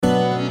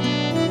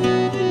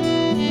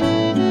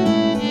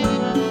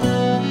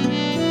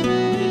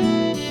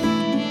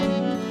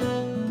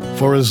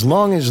For as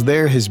long as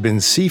there has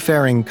been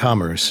seafaring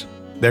commerce,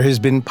 there has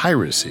been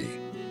piracy.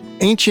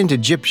 Ancient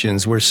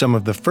Egyptians were some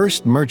of the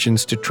first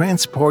merchants to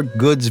transport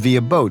goods via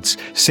boats,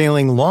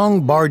 sailing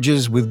long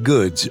barges with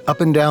goods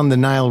up and down the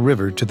Nile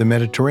River to the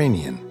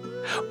Mediterranean.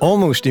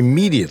 Almost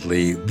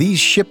immediately, these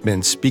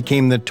shipments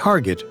became the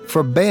target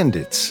for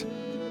bandits.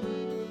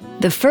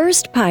 The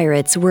first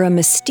pirates were a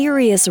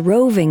mysterious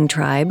roving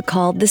tribe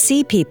called the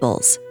Sea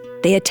Peoples.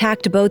 They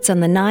attacked boats on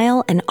the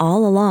Nile and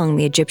all along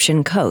the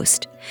Egyptian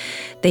coast.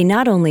 They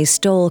not only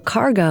stole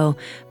cargo,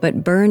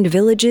 but burned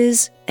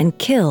villages and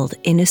killed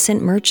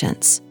innocent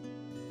merchants.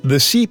 The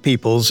Sea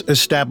Peoples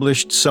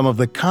established some of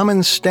the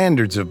common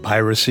standards of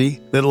piracy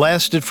that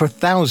lasted for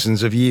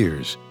thousands of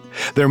years.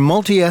 Their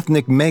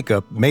multi-ethnic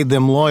makeup made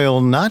them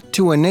loyal not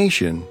to a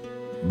nation,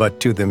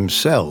 but to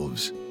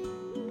themselves.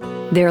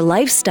 Their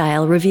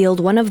lifestyle revealed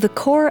one of the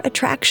core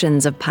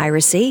attractions of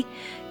piracy: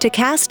 to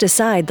cast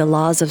aside the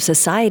laws of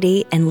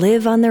society and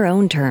live on their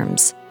own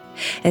terms.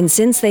 And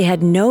since they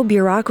had no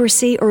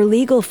bureaucracy or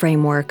legal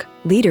framework,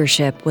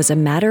 leadership was a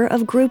matter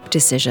of group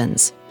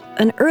decisions,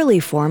 an early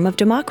form of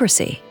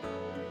democracy.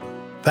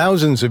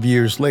 Thousands of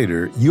years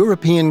later,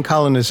 European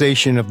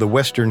colonization of the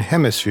Western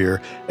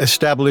Hemisphere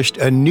established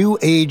a new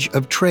age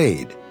of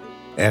trade,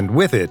 and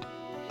with it,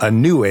 a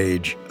new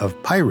age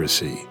of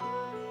piracy.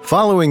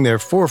 Following their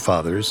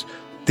forefathers,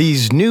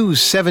 these new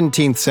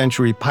 17th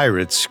century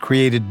pirates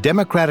created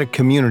democratic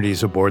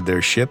communities aboard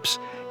their ships,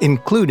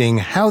 including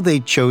how they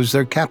chose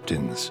their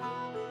captains.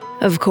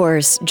 Of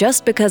course,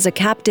 just because a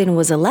captain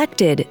was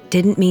elected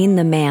didn't mean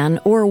the man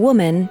or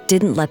woman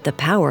didn't let the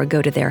power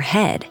go to their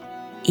head.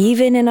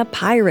 Even in a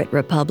pirate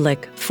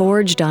republic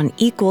forged on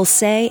equal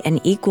say and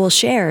equal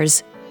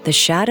shares, the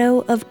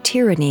shadow of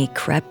tyranny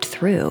crept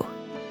through.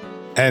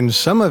 And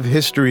some of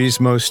history's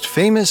most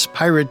famous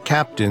pirate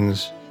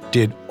captains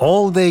did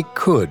all they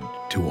could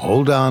to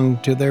hold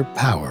on to their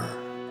power.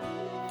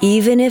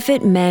 Even if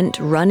it meant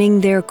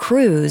running their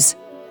crews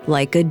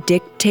like a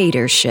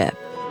dictatorship.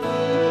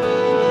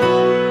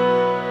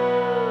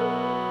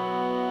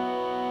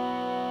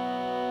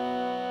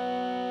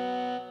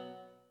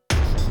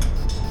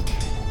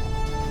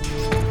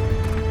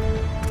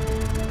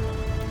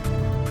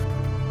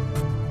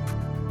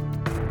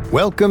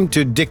 Welcome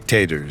to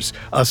Dictators,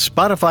 a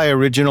Spotify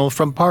original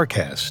from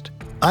Parcast.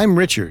 I'm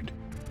Richard.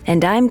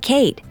 And I'm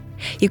Kate.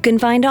 You can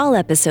find all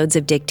episodes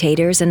of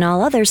Dictators and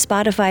all other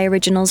Spotify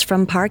originals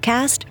from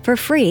Parcast for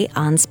free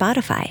on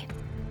Spotify.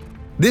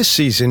 This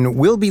season,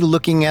 we'll be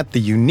looking at the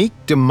unique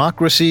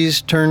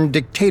democracies turned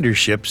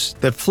dictatorships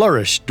that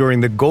flourished during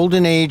the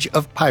golden age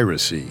of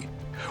piracy.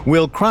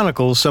 We'll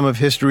chronicle some of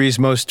history's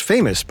most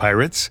famous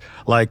pirates,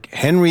 like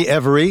Henry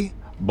Every,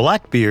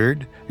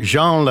 Blackbeard,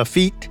 Jean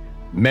Lafitte,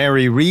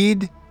 Mary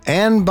Read,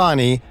 Anne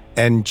Bonny,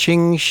 and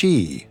Qing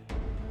Shi.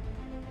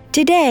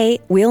 Today,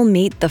 we'll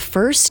meet the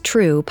first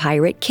true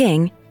pirate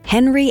king,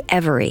 Henry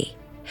Every.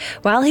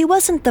 While he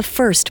wasn't the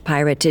first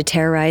pirate to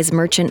terrorize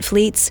merchant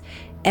fleets,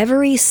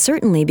 Every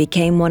certainly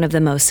became one of the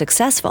most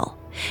successful,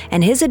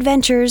 and his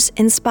adventures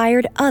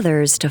inspired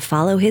others to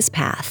follow his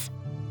path.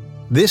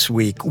 This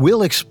week,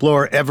 we'll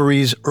explore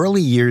Every's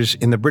early years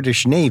in the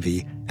British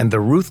Navy and the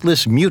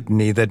ruthless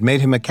mutiny that made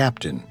him a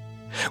captain.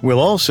 We'll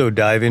also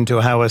dive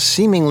into how a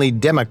seemingly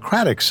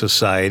democratic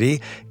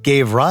society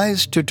gave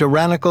rise to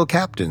tyrannical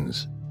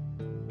captains.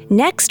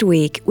 Next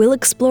week, we'll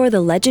explore the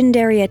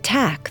legendary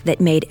attack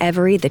that made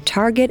Every the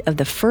target of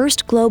the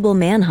first global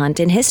manhunt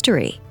in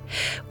history.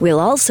 We'll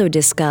also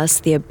discuss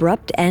the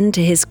abrupt end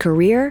to his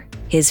career,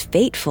 his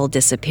fateful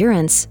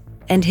disappearance,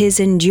 and his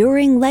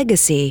enduring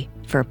legacy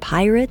for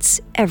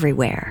pirates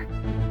everywhere.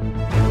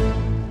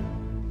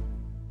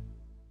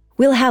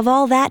 We'll have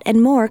all that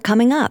and more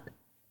coming up.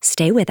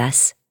 Stay with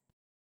us.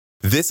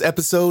 This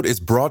episode is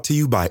brought to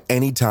you by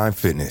Anytime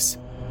Fitness.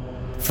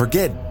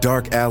 Forget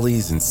dark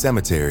alleys and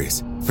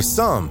cemeteries. For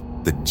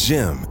some, the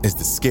gym is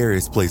the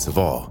scariest place of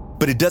all,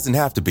 but it doesn't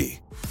have to be.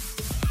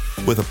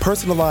 With a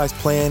personalized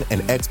plan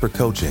and expert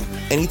coaching,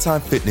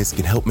 Anytime Fitness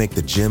can help make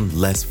the gym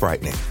less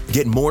frightening.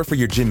 Get more for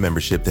your gym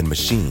membership than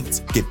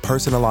machines. Get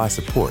personalized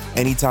support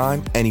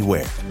anytime,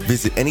 anywhere.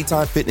 Visit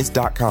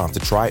AnytimeFitness.com to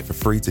try it for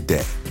free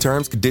today.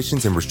 Terms,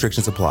 conditions, and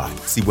restrictions apply.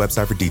 See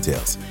website for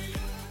details.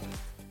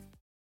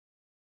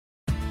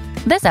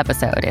 This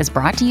episode is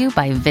brought to you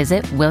by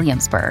Visit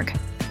Williamsburg.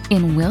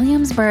 In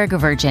Williamsburg,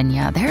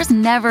 Virginia, there's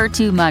never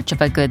too much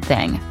of a good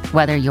thing.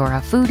 Whether you're a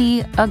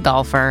foodie, a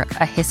golfer,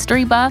 a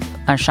history buff,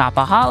 a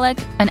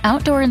shopaholic, an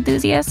outdoor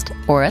enthusiast,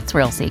 or a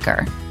thrill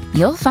seeker,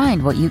 you'll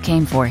find what you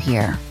came for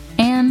here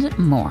and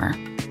more.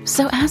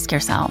 So ask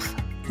yourself,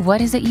 what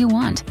is it you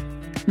want?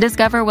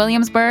 Discover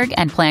Williamsburg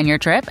and plan your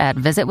trip at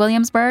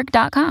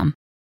visitwilliamsburg.com.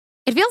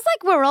 It feels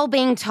like we're all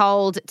being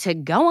told to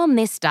go on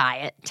this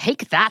diet,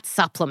 take that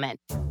supplement.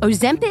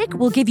 Ozempic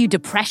will give you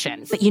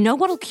depression, but you know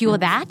what'll cure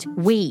that?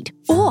 Weed.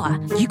 Or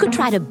you could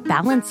try to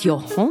balance your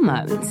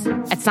hormones.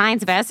 At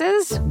Science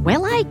Versus, we're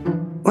like,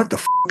 what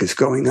the is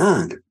going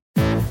on?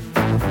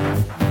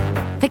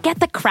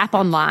 Forget the crap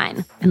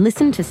online and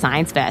listen to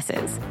Science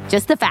Versus.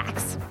 Just the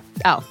facts.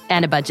 Oh,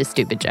 and a bunch of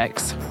stupid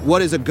jokes.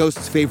 What is a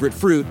ghost's favorite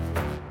fruit?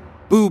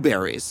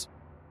 Blueberries.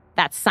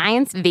 That's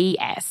Science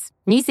vs.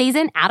 New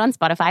season out on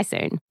Spotify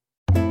soon.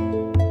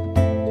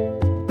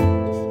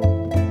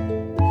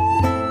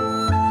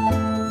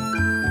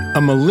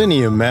 A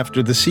millennium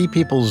after the Sea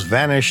Peoples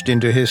vanished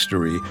into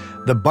history,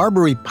 the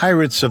Barbary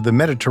pirates of the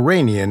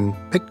Mediterranean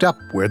picked up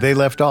where they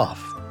left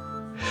off.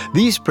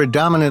 These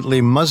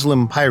predominantly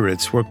Muslim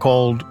pirates were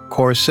called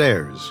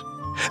corsairs.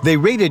 They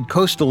raided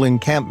coastal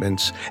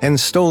encampments and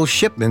stole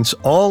shipments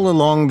all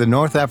along the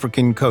North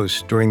African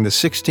coast during the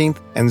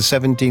 16th and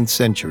 17th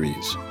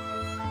centuries.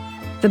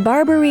 The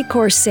Barbary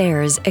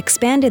corsairs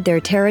expanded their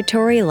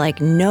territory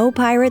like no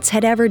pirates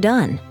had ever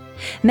done.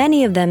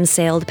 Many of them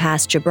sailed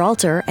past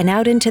Gibraltar and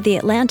out into the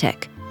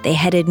Atlantic. They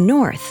headed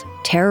north,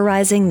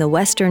 terrorizing the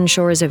western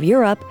shores of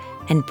Europe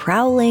and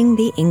prowling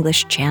the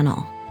English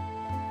Channel.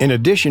 In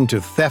addition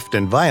to theft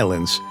and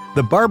violence,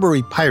 the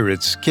Barbary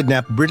pirates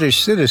kidnapped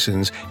British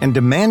citizens and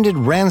demanded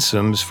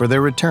ransoms for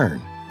their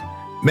return.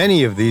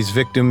 Many of these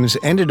victims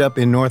ended up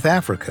in North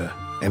Africa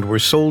and were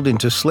sold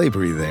into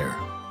slavery there.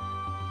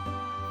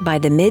 By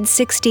the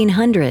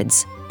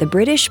mid-1600s, the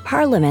British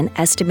Parliament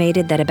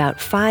estimated that about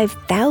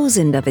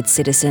 5,000 of its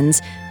citizens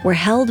were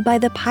held by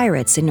the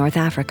pirates in North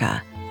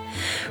Africa.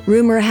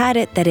 Rumor had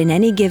it that in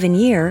any given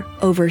year,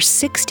 over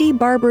 60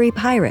 Barbary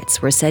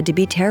pirates were said to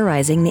be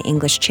terrorizing the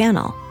English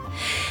Channel.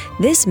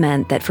 This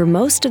meant that for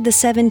most of the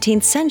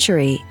 17th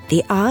century,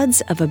 the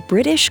odds of a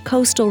British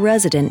coastal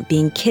resident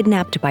being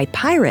kidnapped by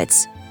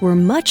pirates were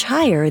much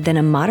higher than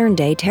a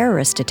modern-day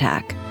terrorist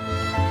attack.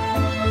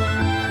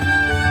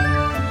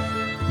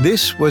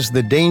 This was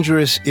the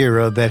dangerous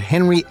era that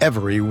Henry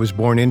Every was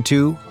born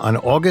into on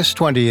August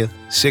 20th,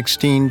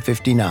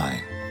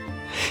 1659.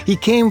 He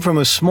came from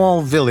a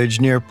small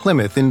village near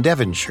Plymouth in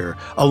Devonshire,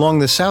 along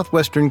the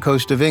southwestern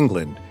coast of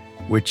England,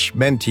 which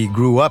meant he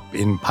grew up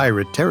in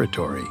pirate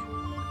territory.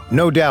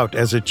 No doubt,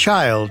 as a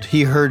child,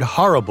 he heard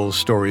horrible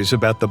stories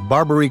about the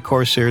Barbary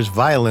corsairs'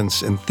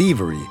 violence and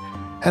thievery,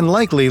 and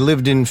likely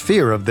lived in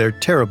fear of their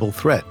terrible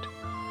threat.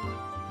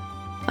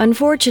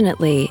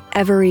 Unfortunately,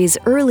 Every's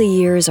early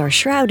years are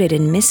shrouded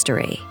in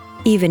mystery.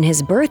 Even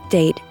his birth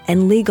date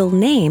and legal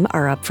name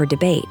are up for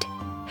debate.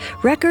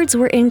 Records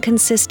were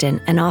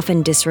inconsistent and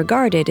often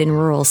disregarded in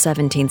rural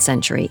 17th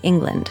century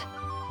England.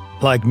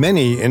 Like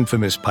many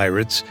infamous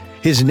pirates,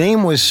 his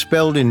name was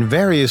spelled in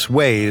various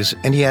ways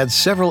and he had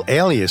several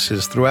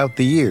aliases throughout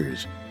the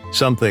years,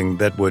 something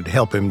that would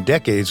help him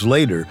decades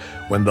later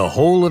when the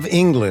whole of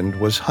England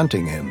was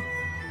hunting him.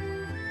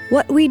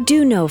 What we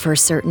do know for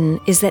certain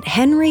is that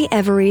Henry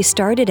Every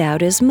started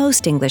out as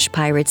most English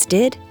pirates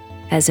did,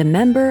 as a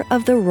member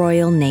of the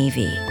Royal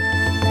Navy.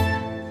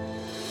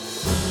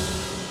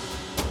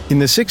 In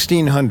the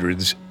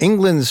 1600s,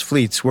 England's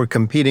fleets were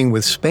competing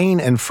with Spain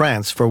and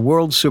France for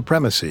world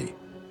supremacy.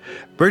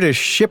 British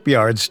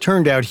shipyards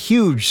turned out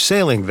huge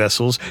sailing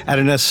vessels at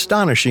an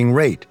astonishing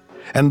rate,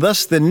 and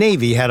thus the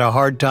Navy had a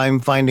hard time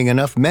finding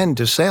enough men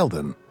to sail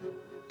them.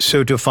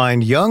 So to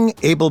find young,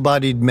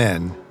 able-bodied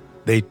men,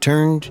 they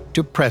turned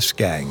to press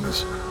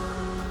gangs.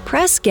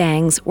 Press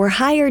gangs were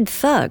hired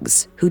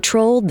thugs who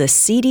trolled the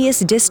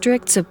seediest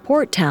districts of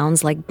port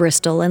towns like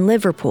Bristol and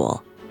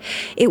Liverpool.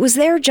 It was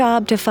their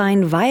job to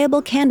find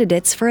viable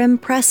candidates for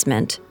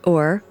impressment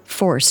or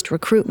forced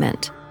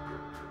recruitment.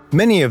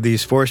 Many of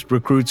these forced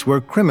recruits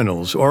were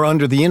criminals or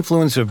under the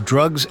influence of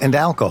drugs and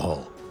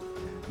alcohol.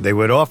 They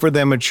would offer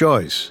them a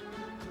choice: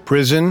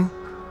 prison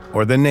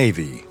or the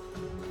Navy.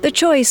 The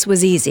choice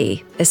was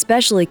easy,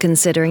 especially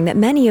considering that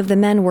many of the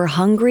men were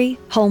hungry,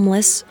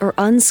 homeless, or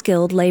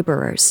unskilled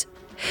laborers.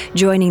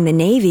 Joining the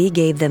Navy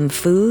gave them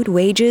food,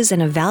 wages,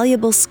 and a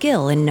valuable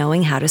skill in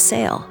knowing how to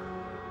sail.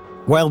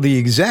 While the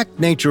exact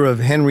nature of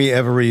Henry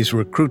Every's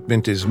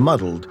recruitment is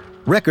muddled,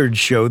 records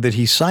show that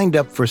he signed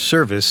up for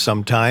service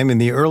sometime in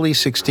the early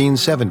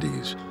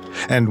 1670s.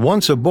 And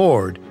once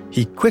aboard,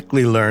 he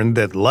quickly learned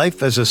that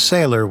life as a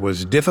sailor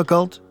was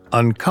difficult,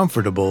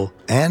 uncomfortable,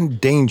 and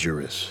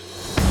dangerous.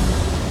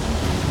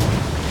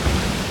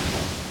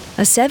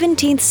 A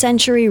 17th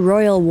century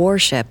royal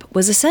warship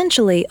was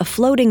essentially a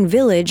floating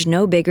village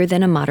no bigger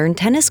than a modern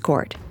tennis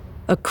court.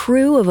 A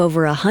crew of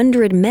over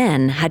 100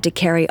 men had to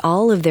carry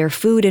all of their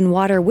food and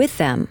water with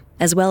them,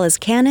 as well as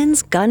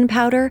cannons,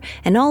 gunpowder,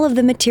 and all of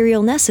the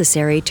material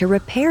necessary to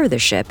repair the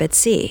ship at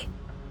sea.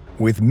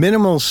 With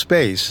minimal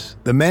space,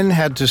 the men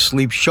had to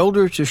sleep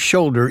shoulder to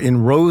shoulder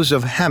in rows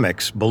of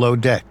hammocks below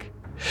deck.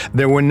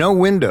 There were no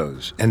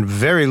windows, and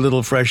very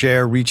little fresh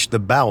air reached the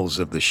bowels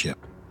of the ship.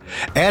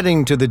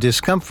 Adding to the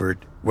discomfort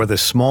were the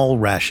small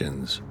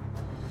rations.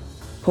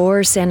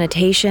 Poor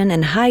sanitation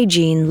and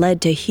hygiene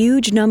led to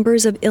huge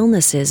numbers of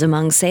illnesses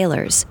among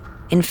sailors.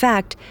 In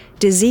fact,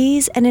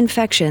 disease and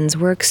infections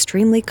were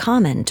extremely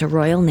common to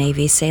Royal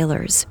Navy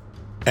sailors.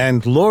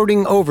 And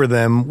lording over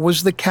them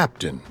was the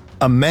captain,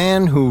 a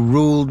man who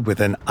ruled with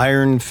an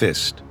iron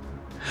fist.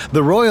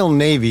 The Royal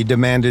Navy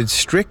demanded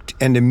strict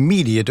and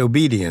immediate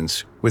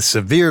obedience, with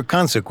severe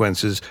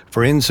consequences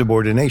for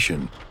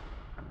insubordination.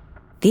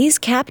 These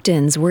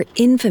captains were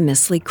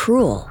infamously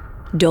cruel.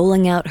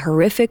 doling out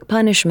horrific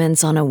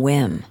punishments on a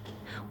whim.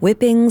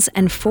 Whippings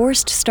and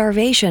forced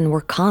starvation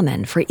were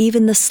common for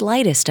even the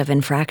slightest of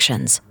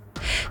infractions.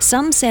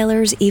 Some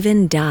sailors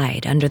even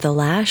died under the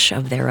lash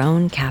of their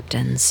own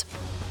captains.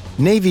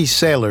 Navy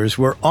sailors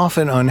were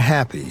often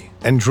unhappy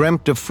and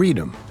dreamt of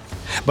freedom.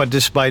 But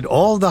despite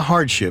all the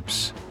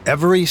hardships,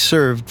 Every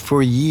served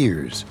for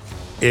years.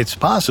 It's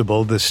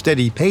possible the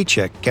steady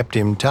paycheck kept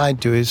him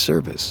tied to his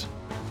service.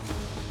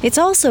 It's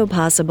also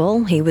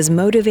possible he was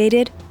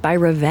motivated by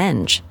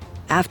revenge.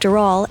 After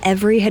all,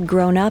 Every had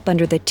grown up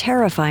under the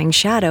terrifying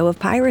shadow of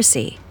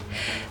piracy.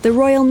 The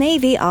Royal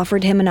Navy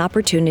offered him an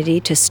opportunity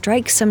to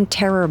strike some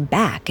terror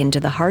back into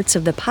the hearts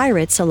of the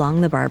pirates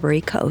along the Barbary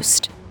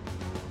coast.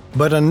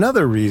 But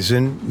another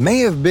reason may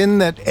have been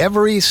that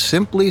Every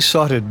simply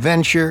sought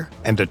adventure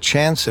and a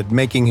chance at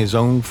making his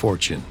own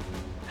fortune.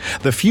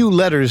 The few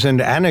letters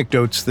and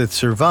anecdotes that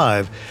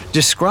survive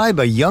describe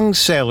a young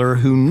sailor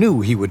who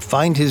knew he would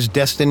find his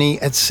destiny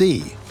at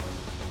sea.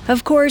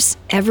 Of course,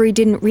 Every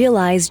didn't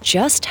realize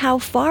just how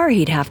far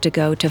he'd have to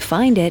go to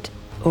find it,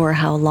 or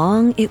how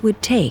long it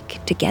would take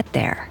to get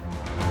there.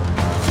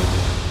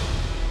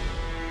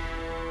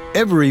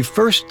 Every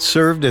first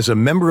served as a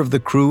member of the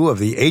crew of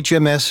the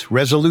HMS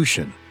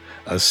Resolution,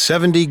 a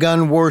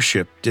 70-gun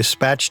warship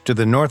dispatched to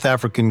the North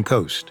African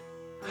coast.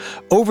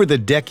 Over the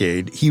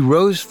decade, he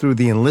rose through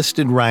the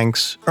enlisted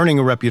ranks, earning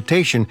a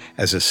reputation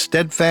as a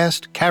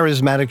steadfast,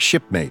 charismatic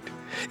shipmate,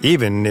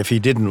 even if he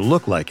didn't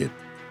look like it.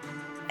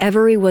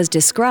 Every was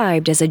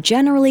described as a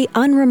generally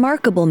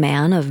unremarkable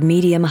man of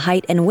medium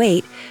height and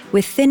weight,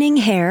 with thinning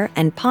hair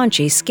and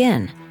paunchy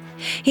skin.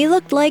 He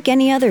looked like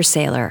any other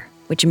sailor,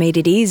 which made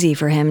it easy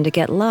for him to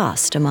get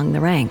lost among the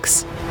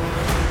ranks.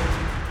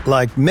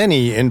 Like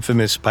many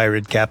infamous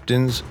pirate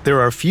captains,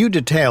 there are few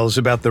details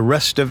about the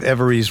rest of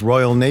Every's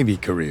Royal Navy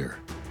career.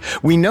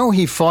 We know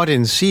he fought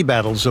in sea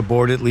battles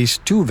aboard at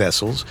least 2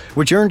 vessels,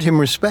 which earned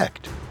him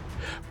respect.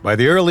 By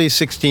the early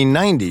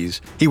 1690s,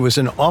 he was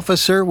an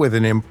officer with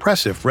an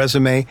impressive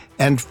resume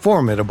and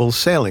formidable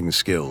sailing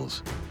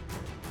skills.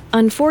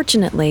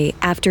 Unfortunately,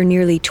 after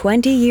nearly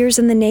 20 years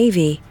in the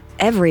Navy,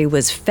 Every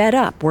was fed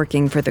up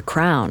working for the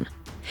Crown.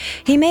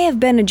 He may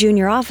have been a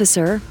junior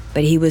officer,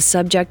 but he was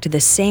subject to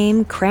the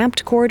same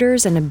cramped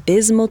quarters and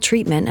abysmal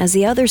treatment as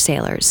the other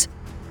sailors.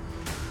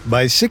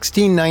 By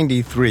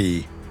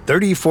 1693,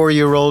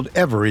 34-year-old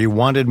Every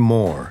wanted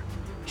more.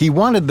 He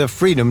wanted the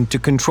freedom to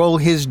control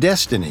his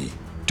destiny,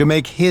 to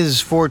make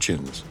his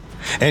fortunes.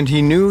 And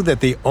he knew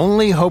that the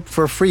only hope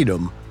for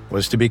freedom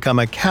was to become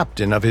a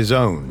captain of his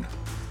own.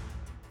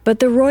 But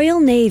the Royal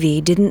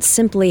Navy didn't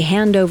simply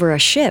hand over a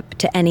ship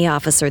to any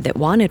officer that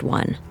wanted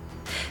one.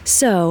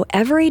 So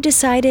Every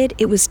decided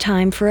it was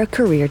time for a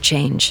career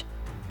change.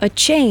 A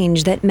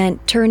change that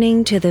meant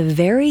turning to the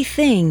very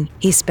thing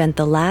he spent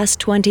the last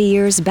 20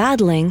 years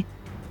battling: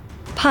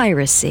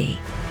 piracy.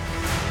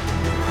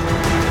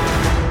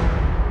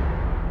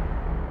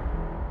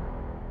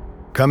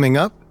 Coming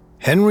up,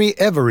 Henry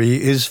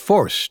Every is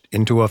forced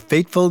into a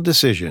fateful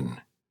decision.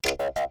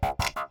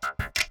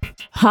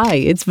 Hi,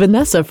 it's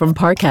Vanessa from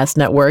Parcast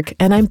Network,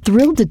 and I'm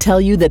thrilled to tell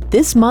you that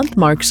this month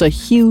marks a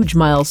huge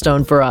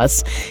milestone for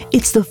us.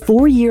 It's the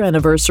 4-year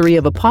anniversary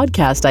of a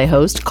podcast I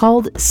host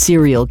called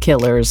Serial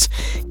Killers.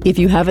 If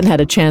you haven't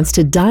had a chance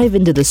to dive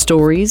into the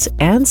stories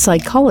and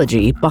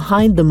psychology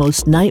behind the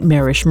most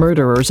nightmarish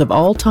murderers of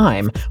all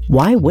time,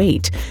 why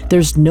wait?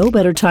 There's no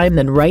better time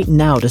than right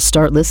now to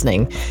start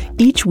listening.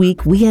 Each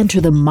week, we enter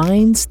the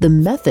minds, the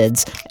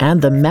methods, and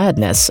the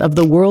madness of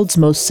the world's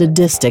most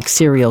sadistic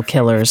serial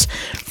killers.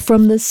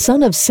 From the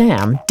son of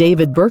Sam,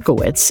 David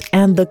Berkowitz,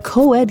 and the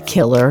co-ed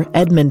killer,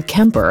 Edmund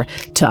Kemper,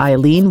 to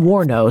Eileen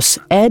Wuornos,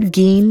 Ed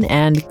Gein,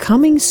 and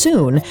coming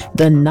soon,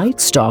 the Night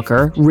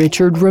Stalker,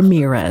 Richard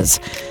Ramirez.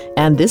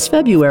 And this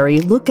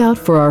February, look out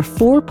for our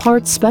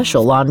 4-part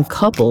special on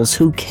couples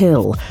who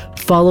kill,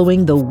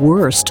 following the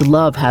worst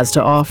love has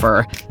to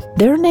offer.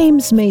 Their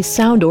names may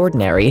sound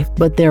ordinary,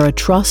 but their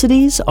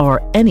atrocities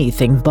are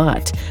anything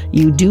but.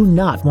 You do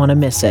not want to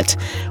miss it.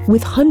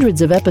 With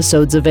hundreds of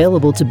episodes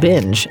available to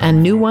binge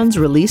and new ones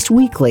released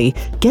weekly,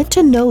 get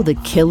to know the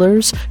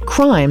killers,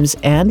 crimes,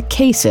 and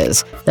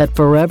cases that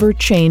forever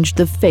changed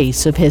the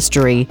face of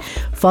history.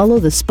 Follow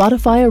the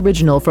Spotify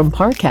original from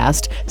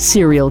Parcast,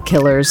 Serial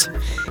Killers.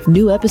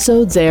 New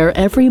episodes air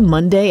every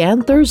Monday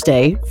and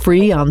Thursday,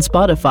 free on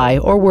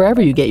Spotify or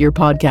wherever you get your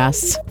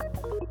podcasts.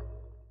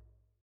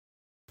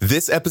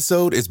 This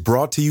episode is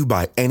brought to you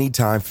by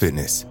Anytime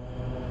Fitness.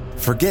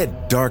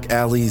 Forget dark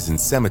alleys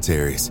and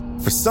cemeteries.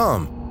 For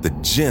some, the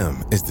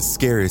gym is the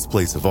scariest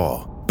place of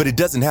all, but it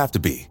doesn't have to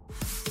be.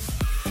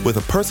 With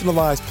a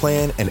personalized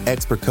plan and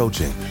expert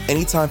coaching,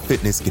 Anytime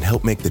Fitness can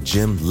help make the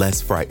gym less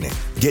frightening.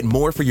 Get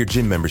more for your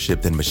gym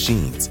membership than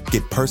machines.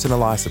 Get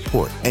personalized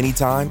support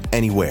anytime,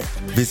 anywhere.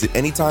 Visit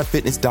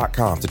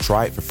AnytimeFitness.com to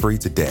try it for free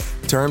today.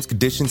 Terms,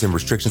 conditions, and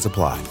restrictions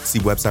apply. See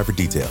website for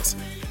details.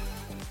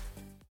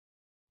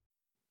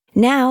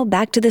 Now,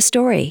 back to the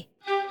story.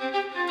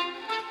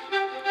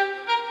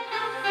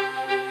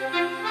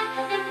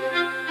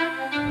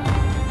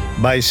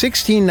 By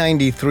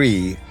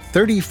 1693,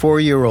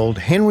 34-year-old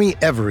Henry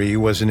Every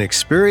was an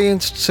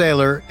experienced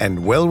sailor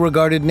and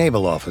well-regarded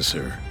naval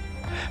officer.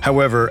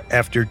 However,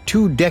 after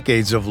 2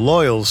 decades of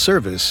loyal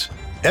service,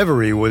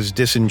 Every was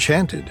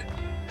disenchanted.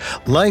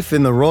 Life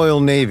in the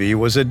Royal Navy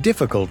was a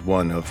difficult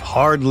one of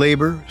hard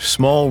labor,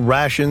 small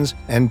rations,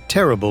 and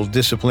terrible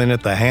discipline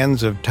at the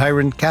hands of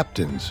tyrant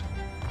captains.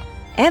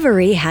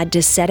 Every had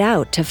to set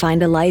out to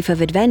find a life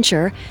of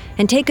adventure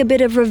and take a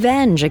bit of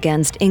revenge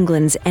against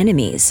England's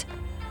enemies.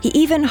 He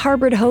even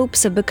harbored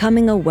hopes of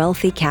becoming a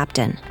wealthy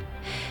captain.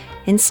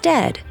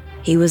 Instead,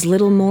 he was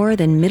little more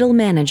than middle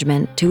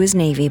management to his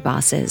Navy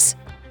bosses.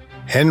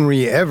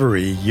 Henry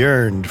Every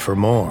yearned for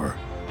more.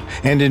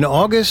 And in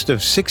August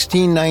of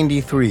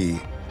 1693,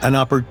 an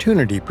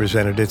opportunity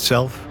presented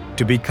itself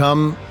to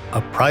become a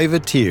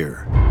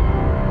privateer.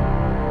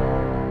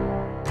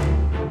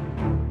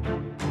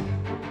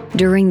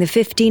 During the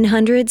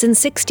 1500s and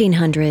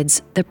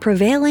 1600s, the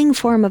prevailing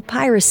form of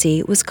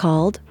piracy was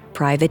called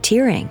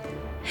privateering.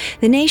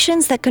 The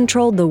nations that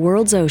controlled the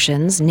world's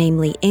oceans,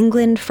 namely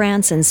England,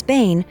 France, and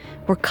Spain,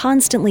 were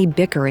constantly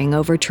bickering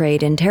over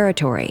trade and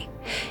territory.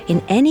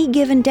 In any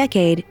given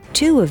decade,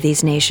 2 of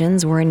these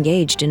nations were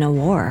engaged in a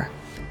war.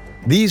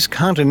 These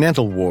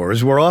continental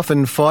wars were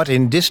often fought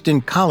in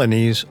distant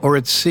colonies or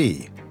at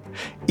sea.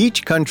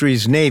 Each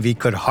country's navy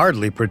could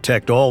hardly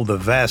protect all the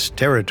vast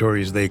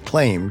territories they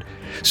claimed,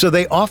 so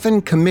they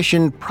often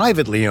commissioned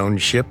privately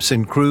owned ships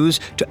and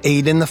crews to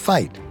aid in the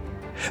fight.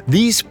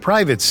 These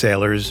private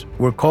sailors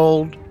were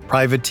called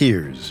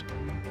privateers.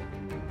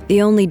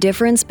 The only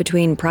difference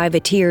between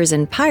privateers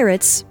and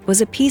pirates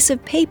was a piece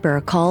of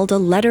paper called a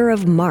letter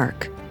of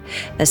marque.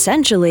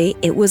 Essentially,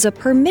 it was a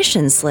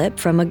permission slip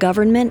from a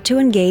government to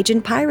engage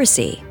in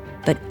piracy,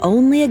 but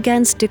only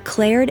against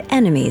declared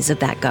enemies of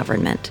that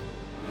government.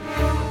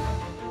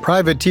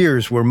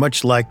 Privateers were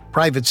much like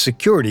private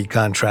security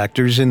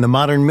contractors in the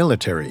modern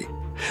military.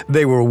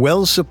 They were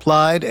well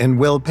supplied and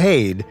well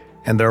paid,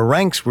 and their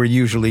ranks were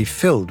usually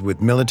filled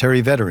with military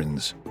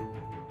veterans.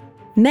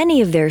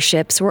 Many of their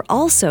ships were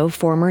also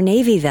former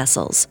Navy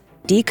vessels,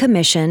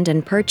 decommissioned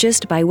and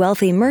purchased by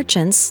wealthy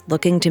merchants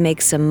looking to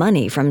make some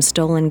money from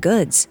stolen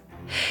goods.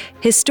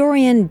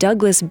 Historian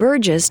Douglas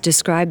Burgess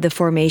described the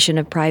formation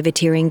of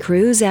privateering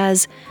crews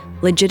as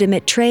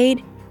legitimate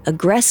trade,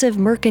 aggressive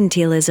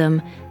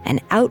mercantilism,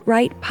 and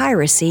outright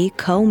piracy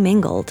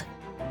commingled.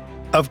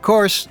 Of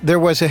course, there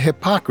was a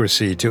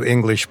hypocrisy to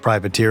English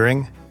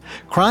privateering.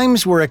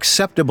 Crimes were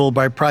acceptable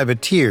by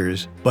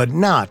privateers, but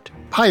not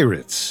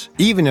pirates,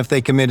 even if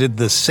they committed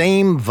the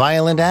same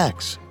violent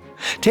acts.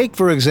 Take,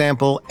 for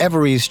example,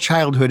 Every's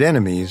childhood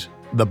enemies,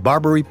 the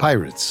Barbary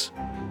Pirates.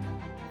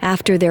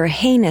 After their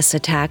heinous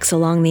attacks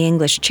along the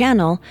English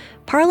Channel,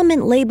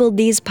 Parliament labeled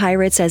these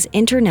pirates as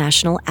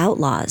international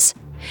outlaws.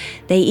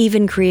 They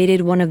even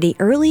created one of the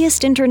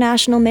earliest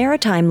international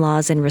maritime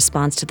laws in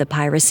response to the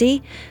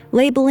piracy,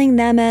 labeling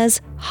them as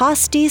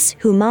hostis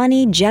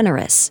humani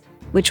generis,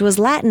 which was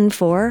Latin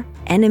for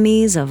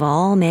enemies of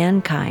all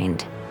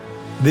mankind.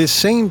 This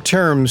same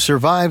term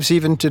survives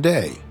even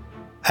today.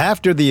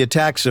 After the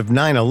attacks of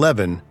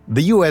 9/11,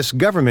 the U.S.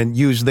 government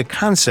used the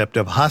concept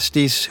of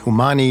hostis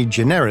humani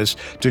generis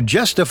to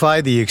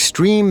justify the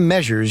extreme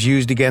measures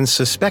used against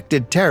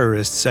suspected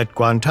terrorists at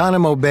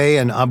Guantanamo Bay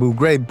and Abu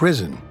Ghraib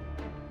prison.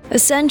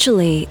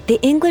 Essentially,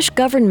 the English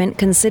government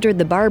considered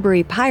the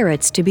Barbary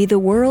pirates to be the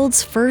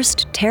world's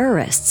first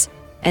terrorists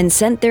and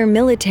sent their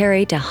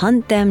military to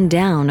hunt them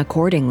down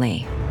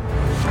accordingly.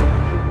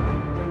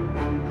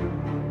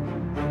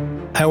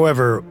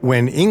 However,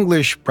 when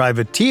English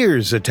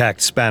privateers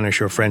attacked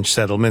Spanish or French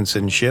settlements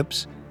and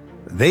ships,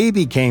 they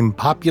became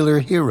popular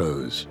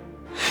heroes.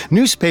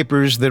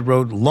 Newspapers that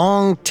wrote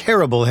long,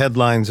 terrible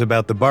headlines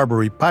about the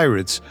Barbary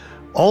pirates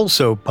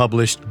also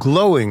published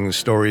glowing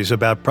stories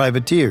about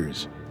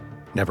privateers.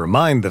 Never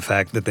mind the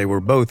fact that they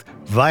were both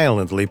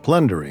violently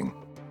plundering.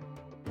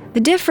 The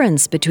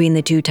difference between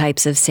the 2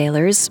 types of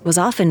sailors was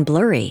often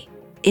blurry.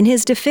 In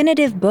his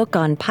definitive book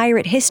on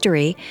pirate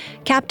history,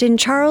 Captain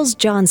Charles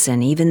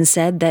Johnson even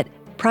said that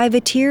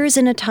privateers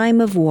in a time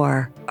of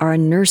war are a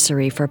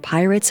nursery for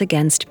pirates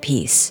against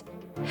peace.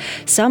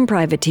 Some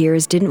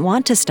privateers didn't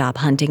want to stop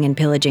hunting and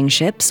pillaging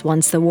ships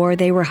once the war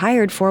they were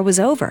hired for was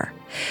over.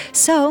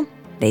 So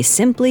they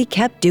simply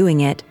kept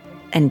doing it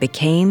and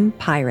became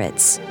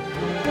pirates.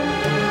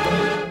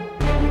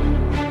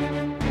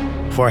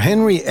 For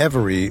Henry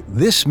Every,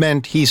 this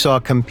meant he saw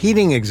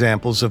competing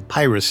examples of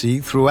piracy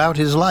throughout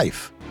his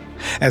life.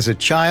 As a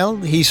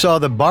child, he saw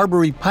the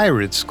Barbary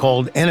pirates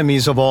called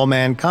enemies of all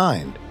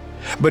mankind.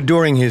 But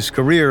during his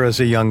career as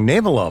a young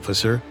naval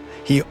officer,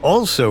 he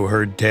also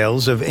heard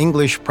tales of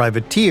English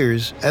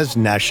privateers as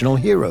national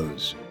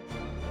heroes.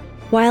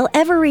 While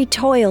Every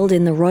toiled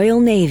in the Royal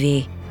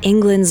Navy,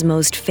 England's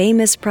most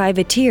famous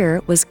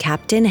privateer was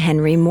Captain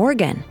Henry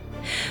Morgan.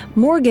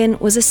 Morgan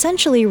was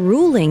essentially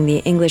ruling the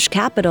English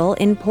capital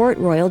in Port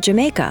Royal,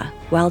 Jamaica,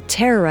 while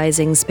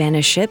terrorizing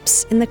Spanish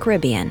ships in the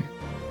Caribbean.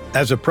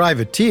 As a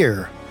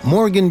privateer,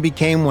 Morgan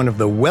became one of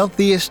the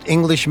wealthiest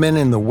Englishmen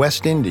in the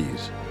West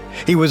Indies.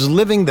 He was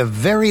living the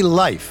very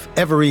life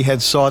Every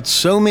had sought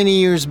so many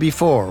years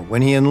before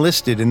when he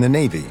enlisted in the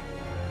Navy.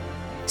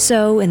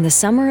 So, in the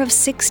summer of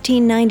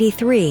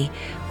 1693,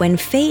 when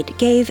fate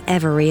gave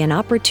Every an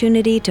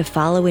opportunity to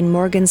follow in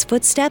Morgan's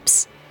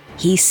footsteps,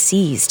 he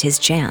seized his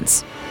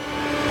chance.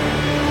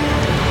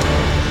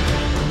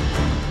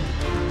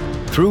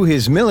 Through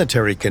his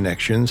military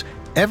connections,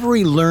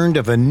 Every learned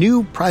of a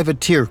new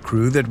privateer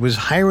crew that was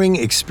hiring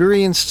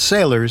experienced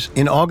sailors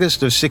in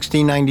August of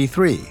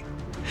 1693.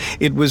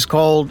 It was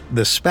called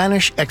the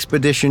Spanish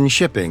Expedition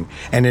Shipping,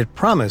 and it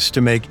promised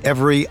to make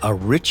Every a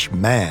rich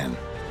man.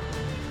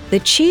 The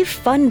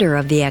chief funder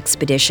of the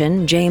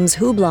expedition, James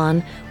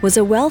Houblon, was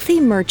a wealthy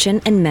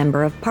merchant and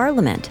member of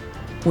Parliament.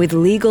 With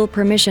legal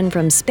permission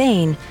from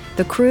Spain,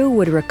 the crew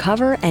would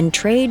recover and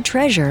trade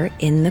treasure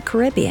in the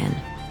Caribbean.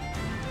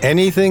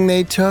 Anything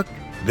they took,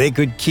 they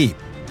could keep,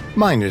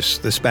 minus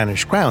the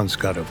Spanish crowns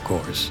cut, of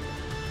course.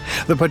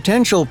 The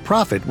potential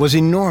profit was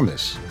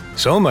enormous,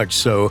 so much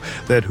so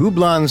that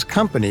Houblon's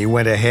company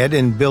went ahead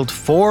and built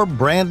 4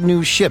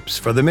 brand-new ships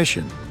for the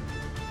mission.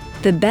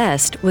 The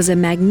best was a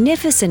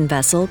magnificent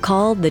vessel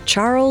called the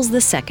Charles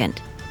II.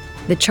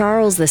 The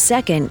Charles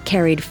II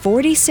carried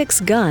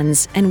 46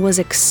 guns and was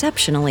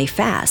exceptionally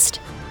fast.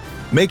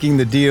 Making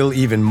the deal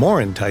even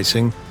more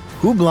enticing,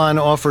 Houblon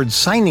offered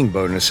signing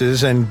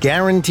bonuses and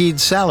guaranteed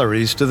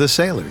salaries to the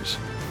sailors.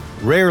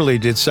 Rarely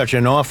did such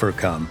an offer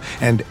come,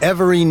 and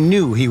Every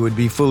knew he would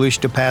be foolish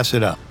to pass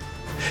it up.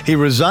 He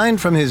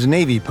resigned from his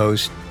Navy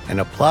post and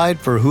applied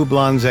for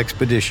Houblon's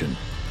expedition.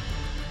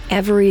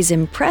 Every's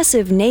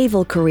impressive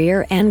naval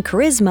career and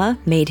charisma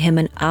made him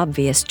an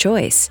obvious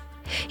choice.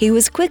 He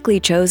was quickly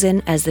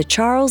chosen as the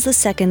Charles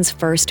II's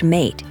first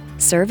mate,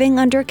 serving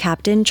under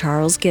Captain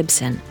Charles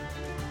Gibson.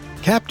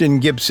 Captain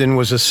Gibson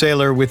was a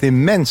sailor with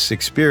immense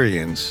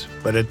experience,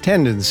 but a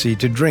tendency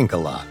to drink a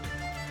lot.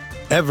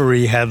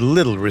 Every had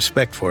little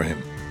respect for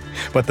him,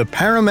 but the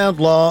paramount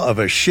law of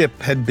a ship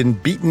had been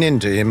beaten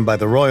into him by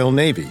the Royal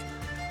Navy.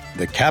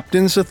 The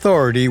captain's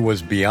authority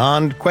was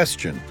beyond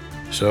question,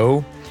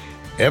 so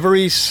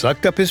Every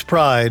sucked up his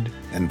pride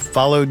and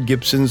followed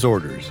Gibson's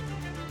orders.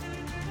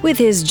 With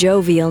his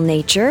jovial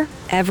nature,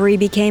 Every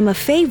became a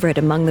favorite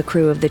among the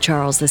crew of the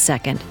Charles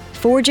II,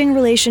 forging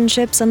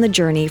relationships on the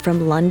journey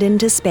from London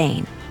to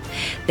Spain.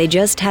 They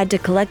just had to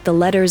collect the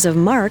letters of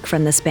marque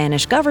from the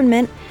Spanish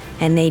government,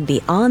 and they'd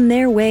be on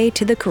their way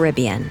to the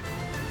Caribbean.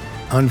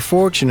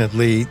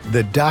 Unfortunately,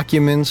 the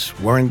documents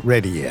weren't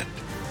ready yet,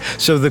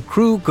 so the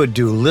crew could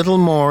do little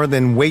more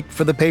than wait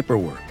for the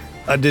paperwork,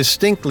 a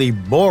distinctly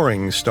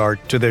boring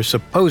start to their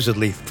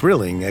supposedly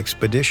thrilling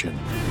expedition.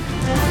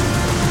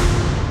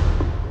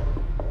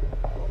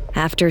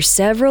 After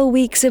several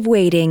weeks of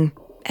waiting,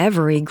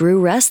 Every grew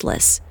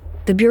restless.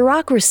 The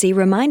bureaucracy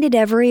reminded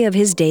Every of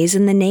his days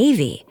in the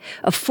Navy,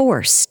 a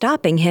force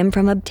stopping him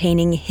from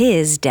obtaining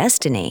his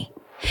destiny.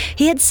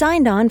 He had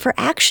signed on for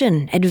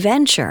action,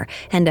 adventure,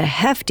 and a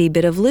hefty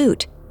bit of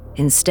loot.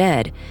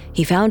 Instead,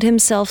 he found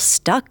himself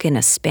stuck in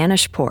a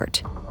Spanish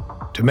port.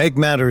 To make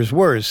matters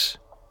worse,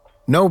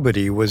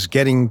 nobody was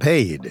getting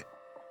paid.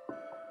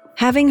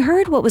 Having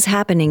heard what was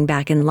happening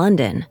back in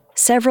London,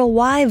 several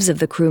wives of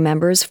the crew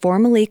members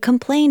formally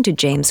complained to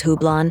James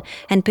Houblon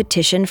and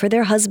petitioned for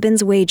their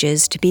husbands'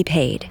 wages to be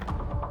paid.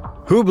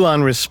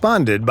 Houblon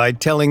responded by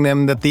telling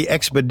them that the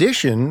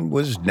expedition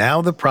was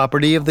now the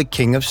property of the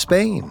King of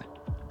Spain.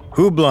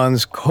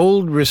 Houblon's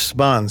cold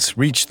response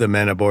reached the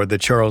men aboard the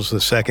Charles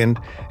II,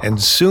 and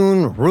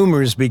soon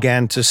rumors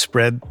began to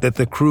spread that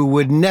the crew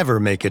would never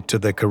make it to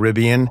the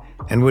Caribbean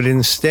and would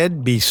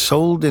instead be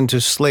sold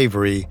into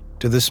slavery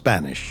to the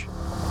Spanish.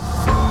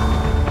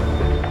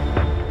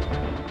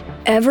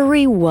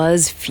 Every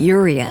was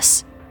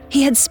furious.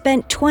 He had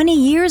spent 20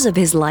 years of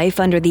his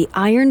life under the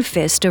iron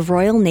fist of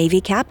Royal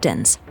Navy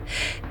captains.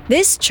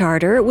 This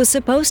charter was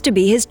supposed to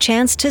be his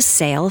chance to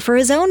sail for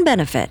his own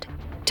benefit,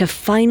 to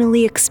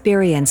finally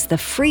experience the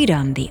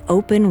freedom the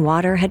open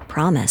water had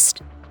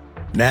promised.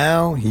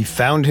 Now he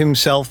found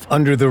himself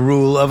under the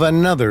rule of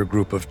another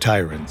group of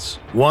tyrants,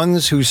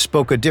 ones who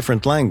spoke a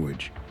different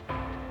language.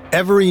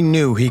 Every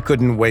knew he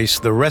couldn't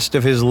waste the rest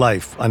of his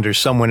life under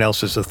someone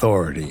else's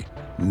authority.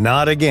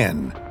 Not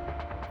again.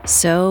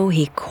 So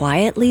he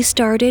quietly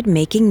started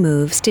making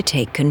moves to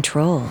take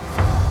control.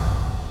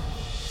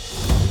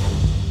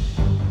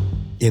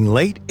 In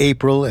late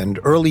April and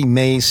early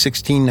May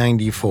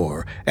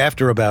 1694,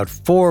 after about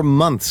 4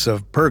 months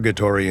of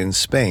purgatory in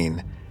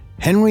Spain,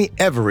 Henry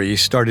Every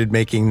started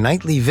making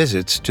nightly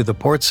visits to the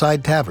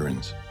portside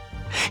taverns.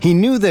 He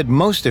knew that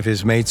most of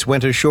his mates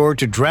went ashore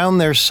to drown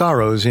their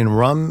sorrows in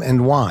rum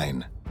and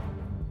wine.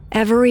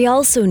 Every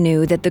also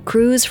knew that the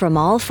crews from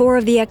all 4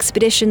 of the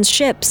expedition's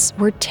ships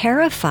were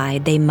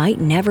terrified they might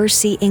never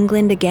see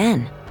England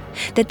again,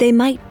 that they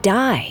might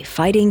die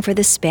fighting for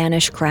the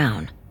Spanish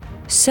crown.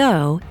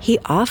 So he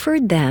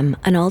offered them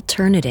an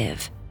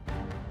alternative.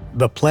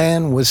 The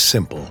plan was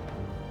simple.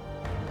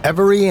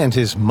 Every and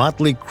his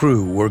motley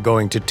crew were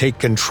going to take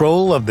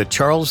control of the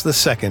Charles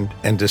II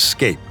and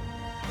escape.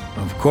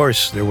 Of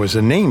course, there was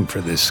a name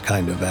for this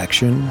kind of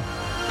action.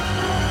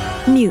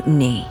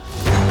 Mutiny.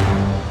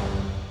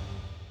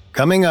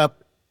 Coming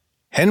up,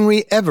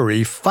 Henry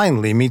Every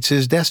finally meets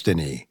his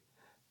destiny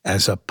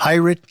as a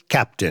pirate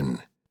captain.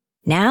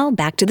 Now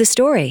back to the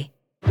story.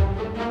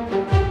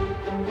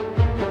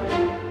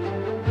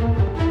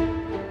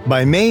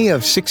 By May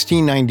of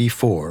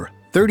 1694,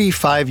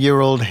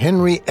 35-year-old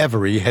Henry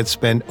Every had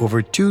spent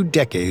over 2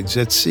 decades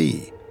at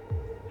sea.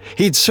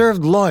 He'd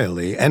served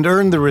loyally and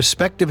earned the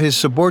respect of his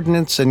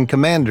subordinates and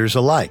commanders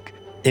alike,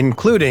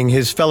 including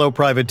his fellow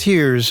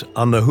privateers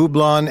on the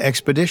Hublon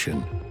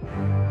expedition.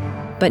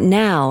 But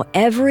now,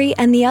 Every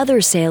and the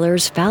other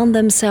sailors found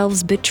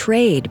themselves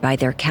betrayed by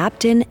their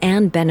captain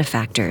and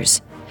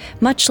benefactors.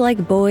 Much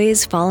like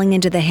boys falling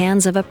into the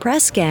hands of a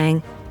press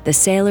gang, the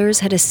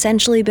sailors had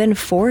essentially been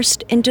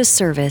forced into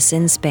service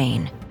in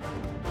Spain.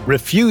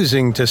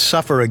 Refusing to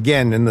suffer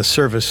again in the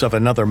service of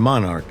another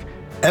monarch,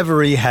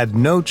 Every had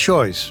no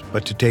choice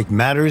but to take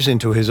matters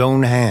into his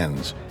own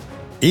hands,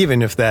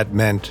 even if that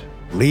meant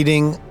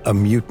leading a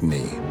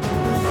mutiny.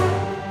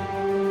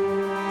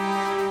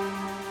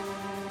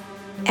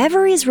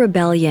 Every's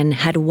rebellion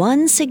had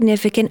one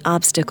significant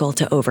obstacle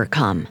to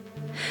overcome.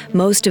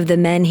 Most of the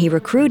men he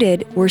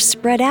recruited were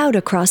spread out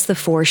across the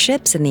 4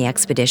 ships in the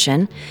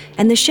expedition,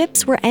 and the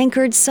ships were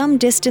anchored some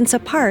distance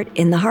apart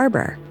in the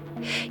harbor.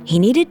 He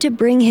needed to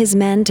bring his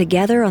men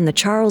together on the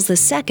Charles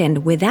II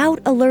without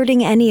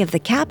alerting any of the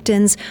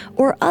captains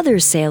or other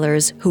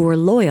sailors who were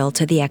loyal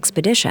to the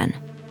expedition.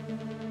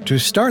 To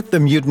start the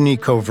mutiny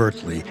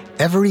covertly,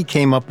 Every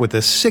came up with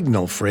a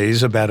signal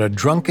phrase about a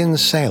drunken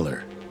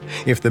sailor.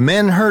 If the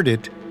men heard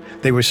it,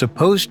 they were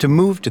supposed to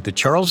move to the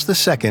Charles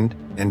II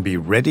and be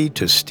ready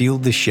to steal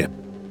the ship.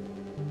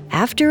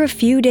 After a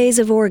few days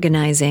of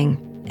organizing,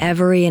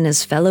 Every and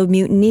his fellow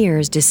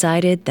mutineers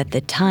decided that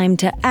the time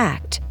to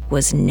act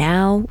was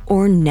now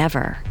or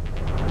never.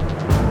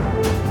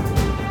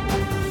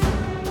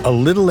 A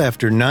little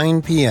after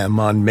 9 p.m.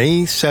 on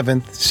May 7,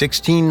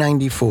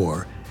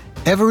 1694,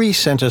 Every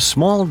sent a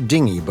small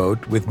dinghy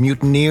boat with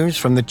mutineers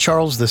from the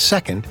Charles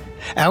II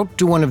out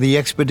to one of the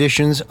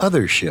expedition's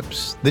other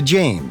ships, the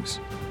James.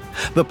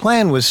 The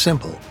plan was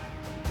simple.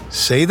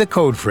 Say the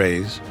code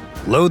phrase,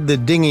 load the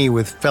dinghy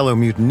with fellow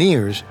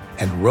mutineers,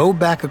 and row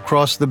back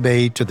across the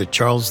bay to the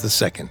Charles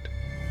II.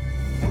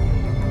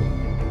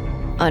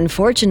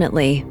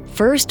 Unfortunately,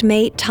 first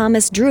mate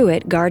Thomas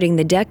Druitt guarding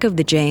the deck of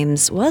the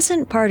James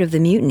wasn't part of the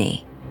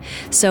mutiny.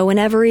 So when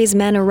Every's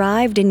men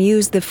arrived and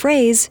used the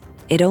phrase,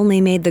 it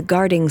only made the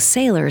guarding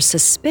sailors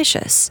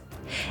suspicious.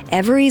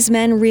 Every's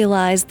men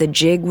realized the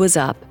jig was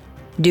up.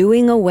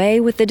 Doing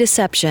away with the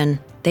deception,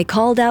 they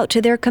called out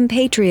to their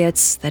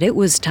compatriots that it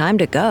was time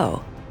to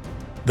go.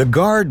 The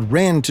guard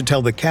ran to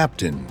tell the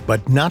captain,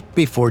 but not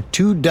before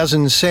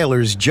 24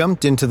 sailors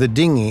jumped into the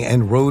dinghy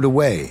and rowed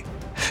away.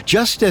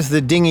 Just as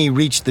the dinghy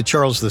reached the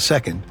Charles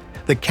II,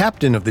 the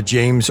captain of the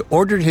James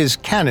ordered his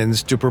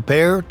cannons to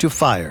prepare to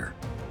fire.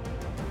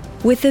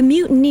 With the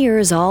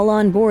mutineers all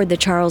on board the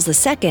Charles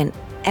II,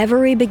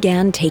 Every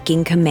began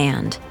taking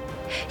command.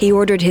 He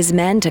ordered his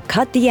men to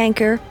cut the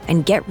anchor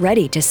and get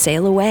ready to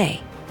sail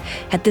away.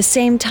 At the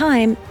same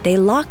time, they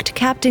locked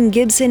Captain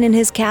Gibson in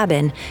his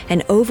cabin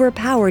and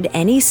overpowered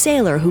any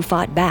sailor who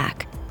fought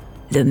back.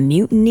 The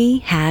mutiny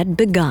had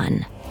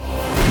begun.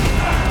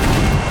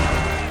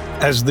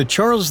 As the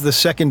Charles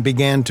II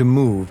began to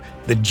move,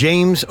 the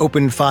James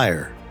opened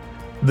fire.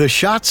 The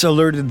shots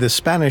alerted the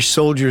Spanish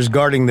soldiers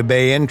guarding the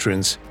bay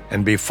entrance,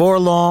 and before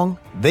long,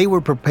 they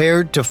were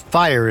prepared to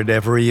fire at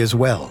Every as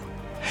well.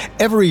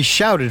 Every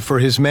shouted for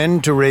his men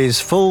to raise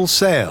full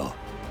sail.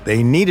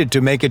 They needed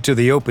to make it to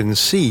the open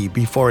sea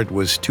before it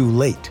was too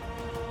late.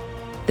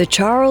 The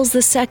Charles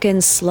II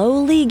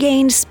slowly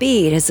gained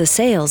speed as the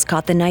sails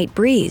caught the night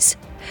breeze.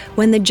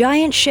 When the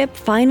giant ship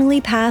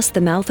finally passed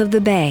the mouth of the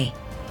bay,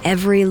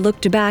 Every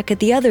looked back at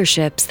the other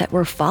ships that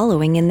were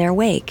following in their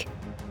wake.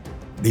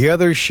 The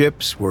other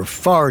ships were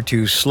far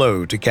too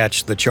slow to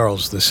catch the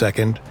Charles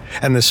II,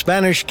 and the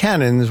Spanish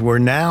cannons were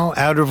now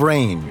out of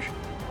range.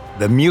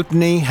 The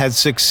mutiny had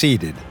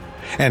succeeded,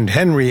 and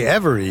Henry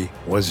Every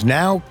was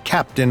now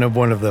captain of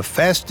one of the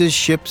fastest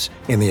ships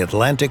in the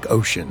Atlantic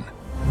Ocean.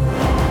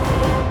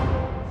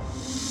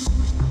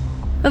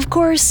 Of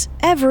course,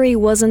 Every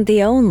wasn't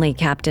the only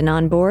captain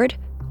on board.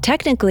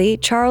 Technically,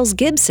 Charles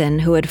Gibson,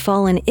 who had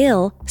fallen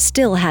ill,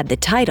 still had the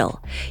title,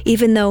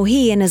 even though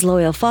he and his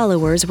loyal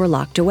followers were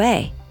locked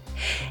away.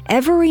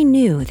 Every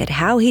knew that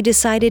how he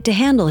decided to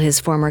handle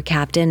his former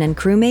captain and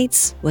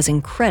crewmates was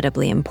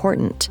incredibly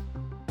important.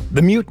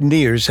 The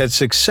mutineers had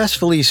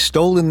successfully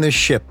stolen the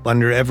ship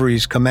under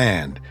Every's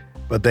command,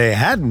 but they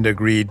hadn't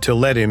agreed to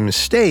let him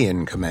stay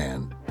in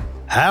command.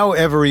 How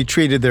Every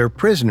treated their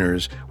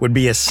prisoners would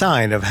be a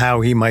sign of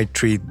how he might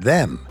treat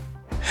them.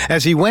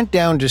 As he went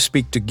down to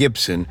speak to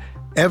Gibson,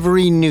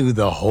 Every knew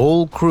the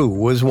whole crew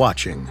was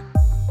watching.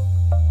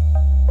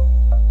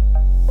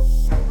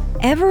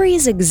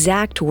 Every's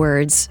exact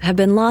words have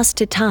been lost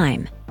to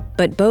time,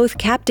 but both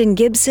Captain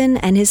Gibson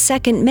and his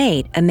second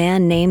mate, a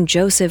man named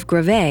Joseph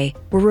Grave,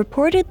 were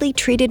reportedly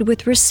treated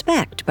with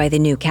respect by the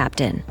new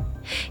captain.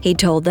 He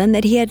told them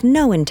that he had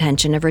no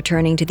intention of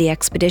returning to the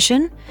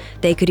expedition.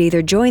 They could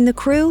either join the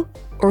crew,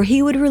 or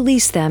he would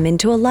release them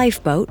into a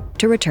lifeboat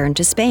to return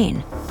to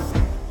Spain.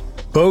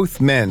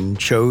 Both men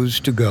chose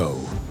to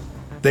go.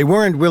 They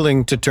weren't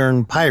willing to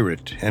turn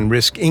pirate and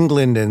risk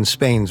England and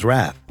Spain's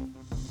wrath.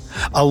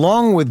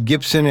 Along with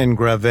Gibson and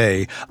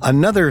Gravet,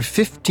 another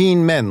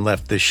 15 men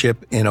left the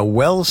ship in a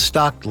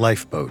well-stocked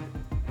lifeboat.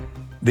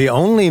 The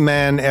only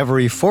man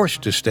Every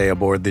forced to stay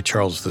aboard the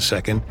Charles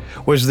II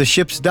was the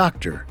ship's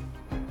doctor.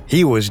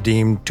 He was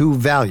deemed too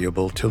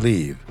valuable to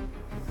leave.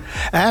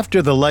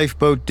 After the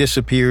lifeboat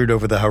disappeared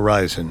over the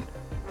horizon,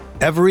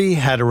 Every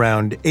had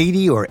around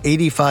 80 or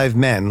 85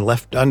 men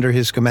left under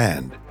his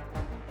command.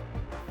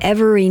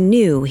 Every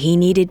knew he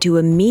needed to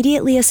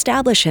immediately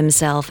establish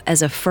himself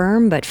as a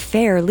firm but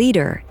fair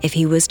leader if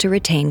he was to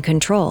retain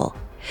control.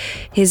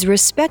 His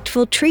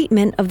respectful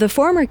treatment of the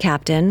former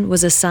captain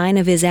was a sign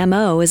of his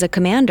MO as a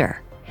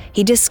commander.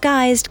 He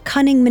disguised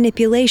cunning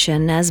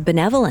manipulation as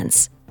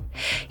benevolence.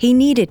 He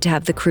needed to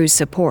have the crew's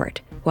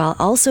support, while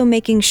also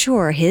making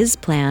sure his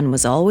plan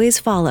was always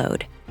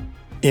followed.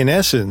 In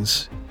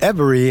essence,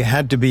 Every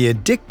had to be a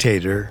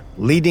dictator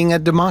leading a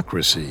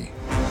democracy.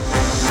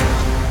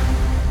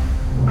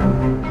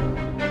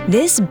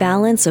 This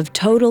balance of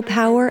total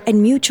power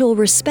and mutual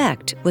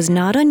respect was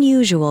not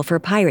unusual for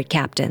pirate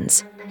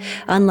captains.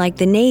 Unlike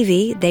the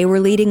Navy, they were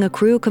leading a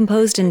crew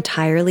composed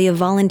entirely of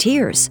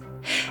volunteers.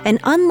 And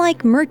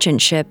unlike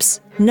merchant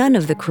ships, none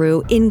of the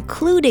crew,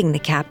 including the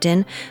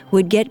captain,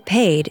 would get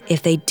paid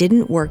if they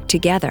didn't work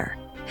together.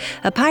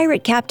 A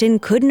pirate captain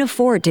couldn't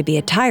afford to be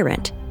a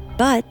tyrant,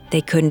 but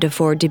they couldn't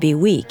afford to be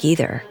weak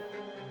either.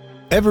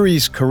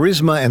 Every's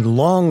charisma and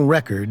long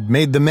record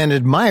made the men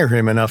admire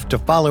him enough to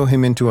follow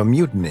him into a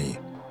mutiny.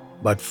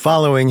 But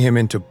following him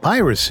into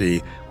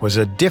piracy was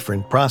a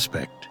different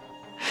prospect.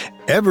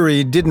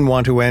 Every didn't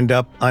want to end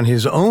up on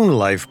his own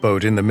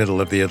lifeboat in the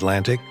middle of the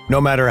Atlantic, no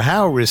matter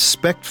how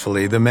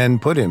respectfully the men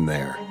put him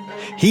there.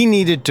 He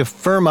needed to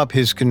firm up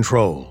his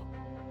control.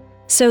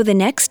 So the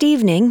next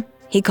evening,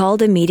 he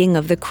called a meeting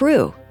of the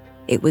crew.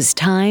 It was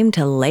time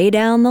to lay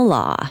down the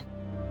law.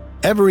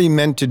 Every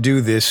meant to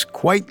do this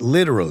quite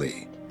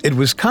literally. It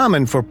was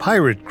common for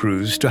pirate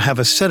crews to have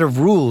a set of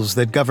rules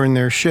that govern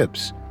their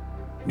ships.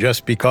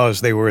 Just because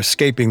they were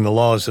escaping the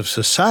laws of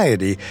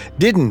society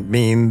didn't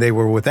mean they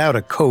were without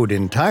a code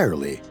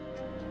entirely.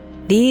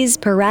 These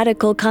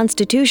piratical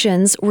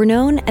constitutions were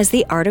known as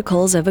the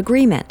Articles of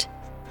Agreement.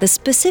 The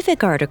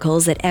specific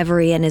articles that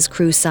Every and his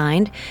crew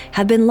signed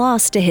have been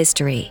lost to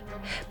history,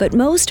 but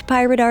most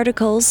pirate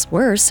articles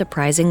were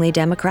surprisingly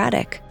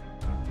democratic.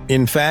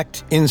 In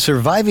fact, in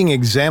surviving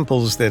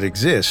examples that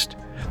exist,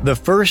 the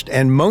first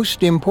and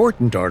most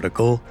important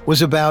article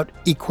was about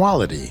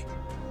equality.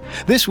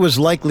 This was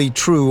likely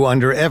true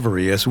under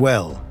Every as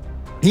well.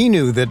 He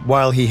knew that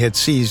while he had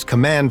seized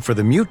command for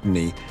the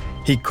mutiny,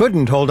 he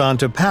couldn't hold on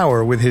to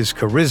power with his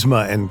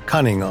charisma and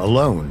cunning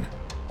alone.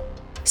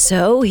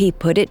 So he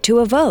put it to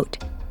a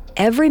vote.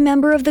 Every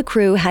member of the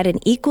crew had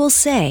an equal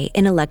say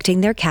in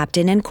electing their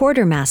captain and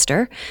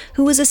quartermaster,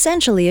 who was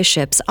essentially a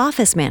ship's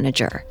office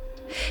manager.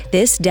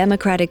 This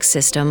democratic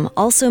system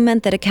also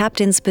meant that a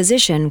captain's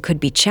position could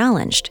be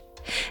challenged.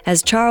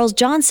 As Charles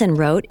Johnson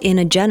wrote in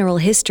A General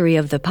History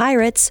of the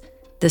Pirates,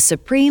 the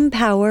supreme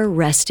power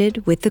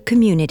rested with the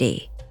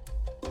community.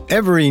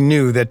 Every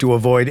knew that to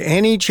avoid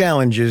any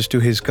challenges to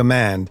his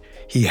command,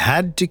 he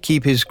had to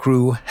keep his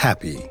crew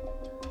happy.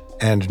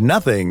 And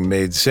nothing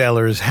made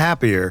sailors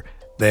happier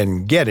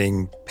than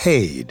getting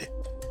paid.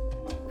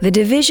 The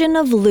division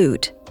of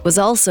loot was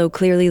also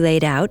clearly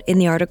laid out in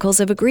the Articles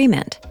of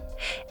Agreement.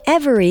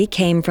 Every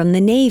came from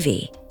the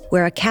Navy,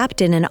 where a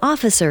captain and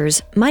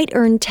officers might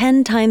earn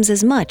 10 times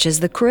as much as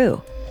the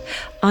crew.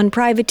 On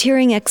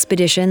privateering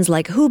expeditions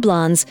like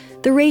Hublon's,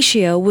 the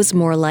ratio was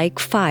more like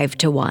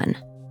 5-to-1.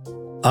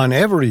 On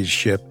Every's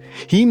ship,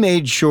 he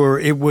made sure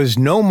it was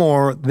no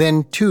more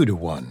than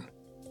 2-to-1.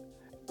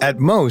 At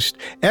most,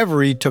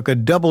 Every took a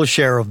double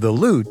share of the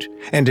loot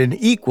and an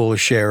equal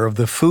share of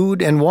the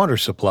food and water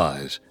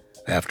supplies.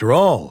 After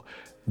all,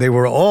 they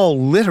were all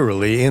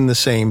literally in the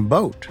same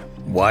boat.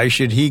 Why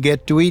should he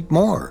get to eat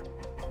more?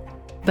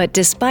 But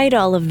despite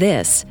all of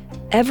this,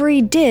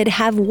 Every did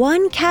have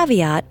one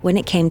caveat when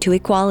it came to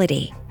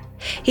equality.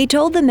 He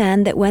told the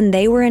men that when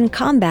they were in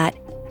combat,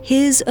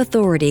 his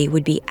authority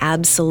would be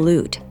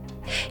absolute.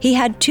 He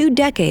had 2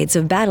 decades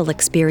of battle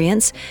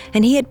experience,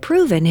 and he had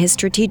proven his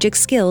strategic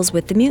skills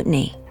with the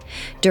mutiny.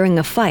 During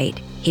a fight,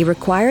 he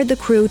required the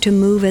crew to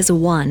move as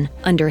one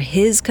under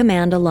his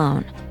command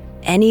alone.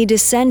 Any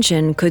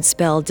dissension could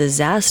spell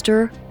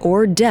disaster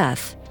or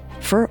death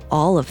for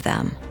all of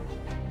them.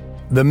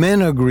 The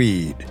men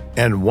agreed,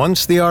 and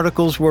once the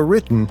articles were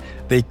written,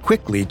 they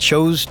quickly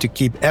chose to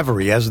keep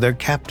Every as their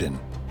captain.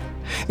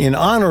 In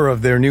honor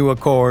of their new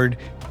accord,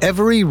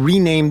 Every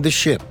renamed the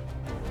ship.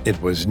 It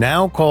was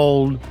now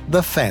called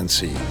the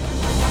Fancy.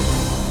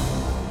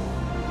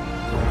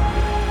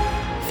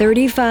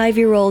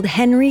 35-year-old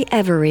Henry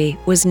Every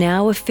was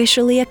now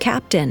officially a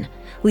captain,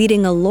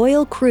 leading a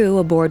loyal crew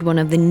aboard one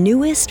of the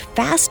newest,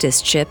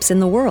 fastest ships in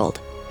the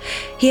world.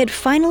 He had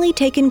finally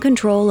taken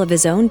control of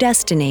his own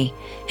destiny,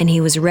 and he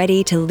was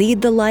ready to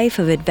lead the life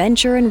of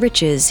adventure and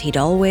riches he'd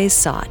always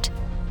sought.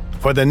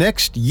 For the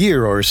next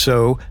year or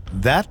so,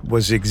 that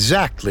was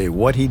exactly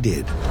what he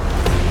did.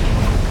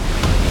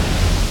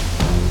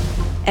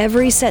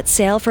 Every set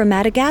sail for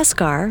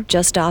Madagascar,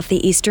 just off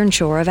the eastern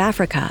shore of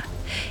Africa.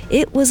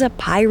 It was a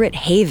pirate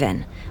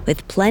haven,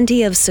 with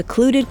plenty of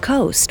secluded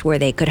coast where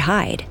they could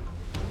hide.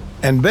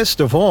 And best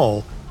of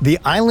all, the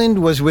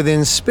island was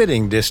within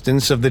spitting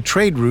distance of the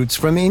trade routes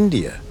from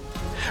India.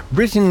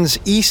 Britain's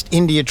East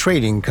India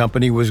Trading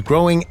Company was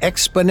growing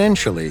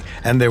exponentially,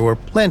 and there were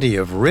plenty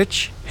of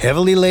rich,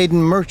 heavily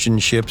laden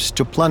merchant ships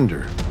to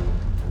plunder.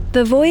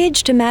 The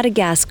voyage to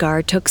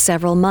Madagascar took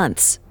several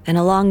months, and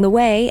along the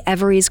way,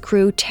 Every's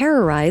crew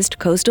terrorized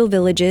coastal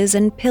villages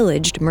and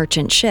pillaged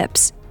merchant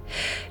ships.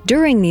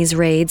 During these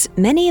raids,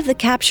 many of the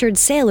captured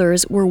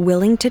sailors were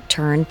willing to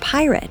turn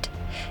pirate,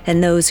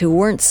 and those who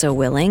weren't so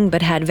willing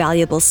but had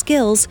valuable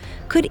skills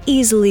could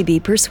easily be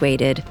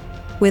persuaded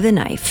with a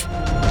knife.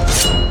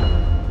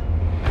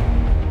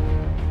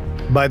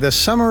 By the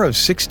summer of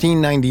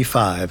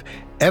 1695,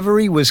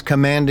 Every was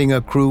commanding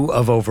a crew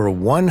of over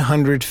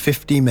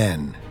 150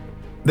 men.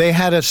 They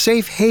had a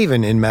safe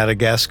haven in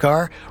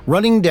Madagascar,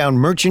 running down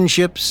merchant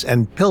ships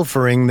and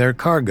pilfering their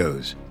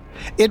cargoes.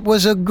 It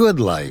was a good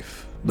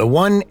life, the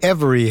one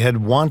Every had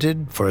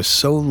wanted for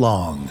so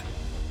long.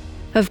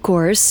 Of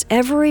course,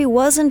 Every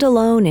wasn't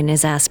alone in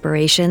his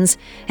aspirations,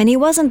 and he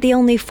wasn't the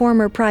only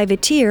former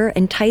privateer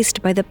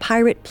enticed by the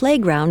pirate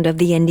playground of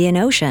the Indian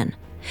Ocean.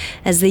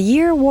 As the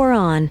year wore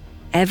on,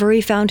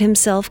 Every found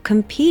himself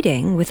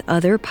competing with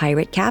other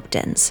pirate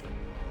captains.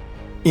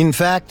 In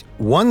fact,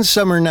 one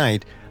summer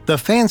night, the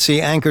Fancy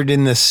anchored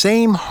in the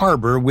same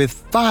harbor with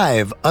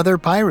 5 other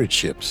pirate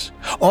ships,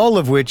 all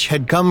of which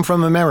had come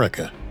from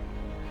America.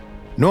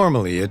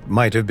 Normally, it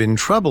might have been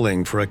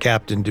troubling for a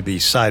captain to be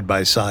side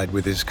by side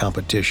with his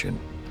competition.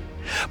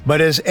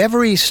 But as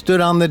Every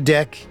stood on the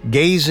deck,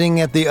 gazing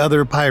at the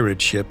other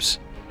pirate ships,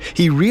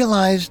 he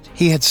realized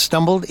he had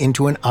stumbled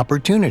into an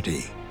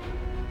opportunity.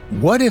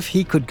 What if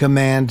he could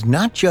command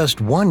not just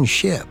one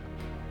ship,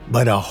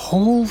 but a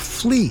whole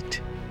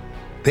fleet?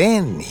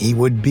 Then he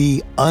would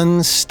be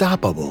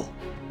unstoppable.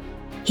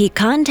 He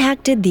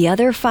contacted the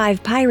other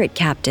 5 pirate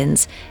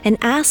captains and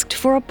asked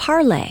for a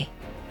parley,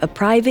 a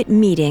private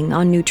meeting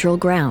on neutral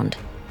ground.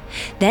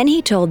 Then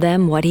he told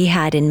them what he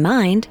had in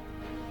mind,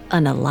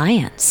 an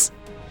alliance.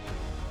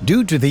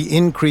 Due to the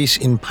increase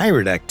in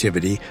pirate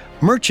activity,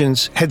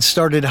 merchants had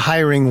started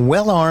hiring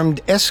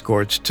well-armed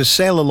escorts to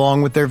sail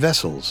along with their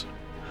vessels.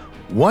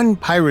 One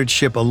pirate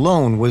ship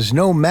alone was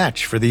no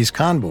match for these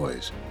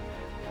convoys.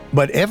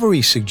 But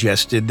Every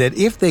suggested that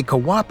if they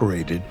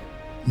cooperated,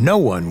 no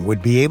one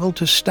would be able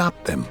to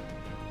stop them.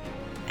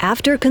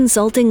 After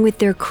consulting with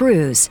their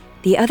crews,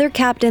 the other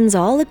captains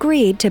all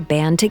agreed to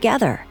band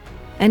together.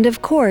 And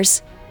of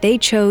course, they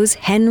chose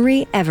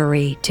Henry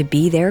Every to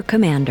be their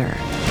commander.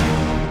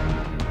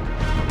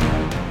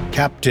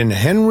 Captain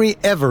Henry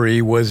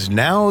Every was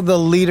now the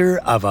leader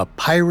of a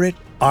pirate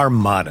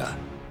armada.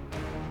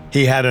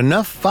 He had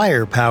enough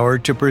firepower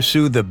to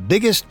pursue the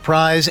biggest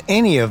prize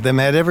any of them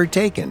had ever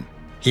taken.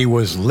 He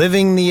was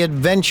living the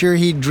adventure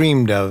he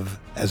dreamed of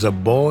as a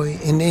boy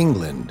in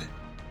England.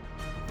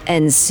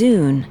 And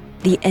soon,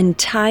 the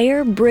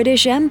entire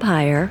British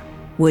Empire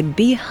would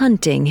be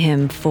hunting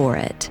him for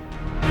it.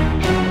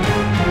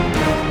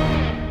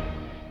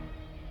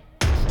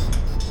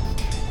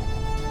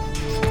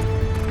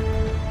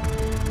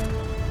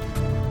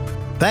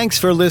 Thanks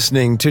for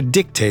listening to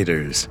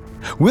Dictators.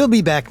 We'll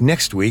be back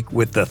next week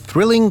with the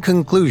thrilling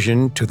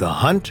conclusion to the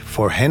hunt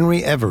for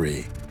Henry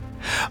Every.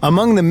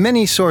 Among the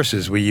many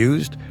sources we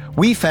used,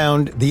 we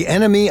found The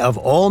Enemy of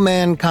All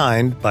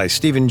Mankind by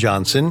Stephen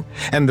Johnson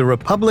and The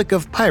Republic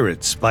of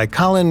Pirates by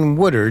Colin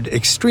Woodard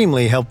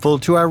extremely helpful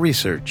to our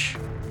research.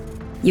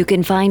 You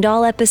can find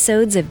all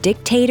episodes of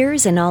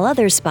Dictators and all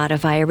other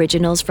Spotify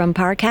originals from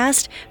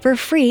Parcast for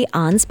free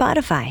on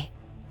Spotify.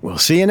 We'll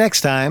see you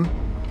next time.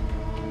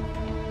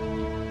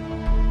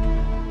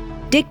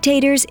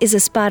 Dictators is a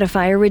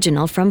Spotify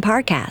original from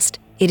Parcast.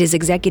 It is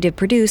executive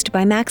produced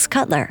by Max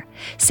Cutler,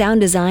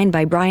 sound designed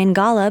by Brian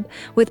Golub,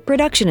 with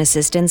production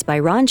assistance by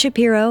Ron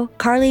Shapiro,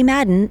 Carly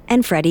Madden,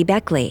 and Freddie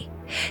Beckley.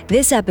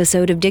 This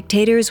episode of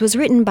Dictators was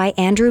written by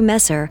Andrew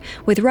Messer,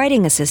 with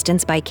writing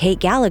assistance by Kate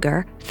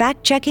Gallagher,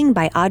 fact-checking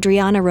by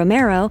Adriana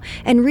Romero,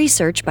 and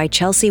research by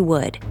Chelsea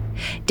Wood.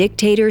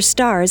 Dictators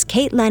stars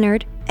Kate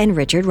Leonard and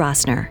Richard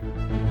Rossner.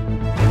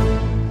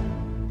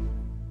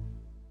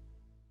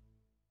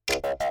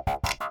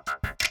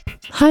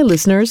 Hi,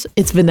 listeners.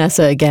 It's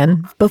Vanessa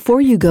again.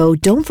 Before you go,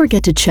 don't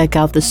forget to check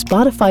out the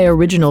Spotify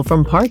original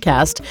from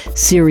Parcast,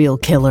 Serial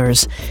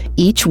Killers.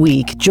 Each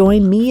week,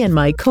 join me and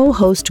my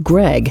co-host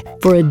Greg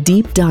for a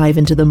deep dive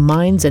into the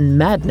minds and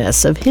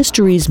madness of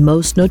history's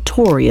most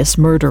notorious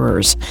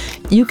murderers.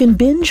 You can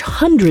binge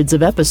hundreds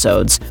of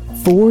episodes,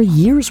 4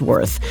 years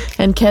worth,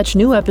 and catch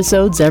new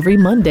episodes every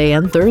Monday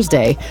and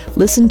Thursday.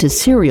 Listen to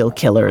Serial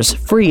Killers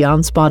free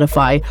on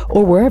Spotify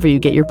or wherever you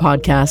get your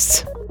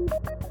podcasts.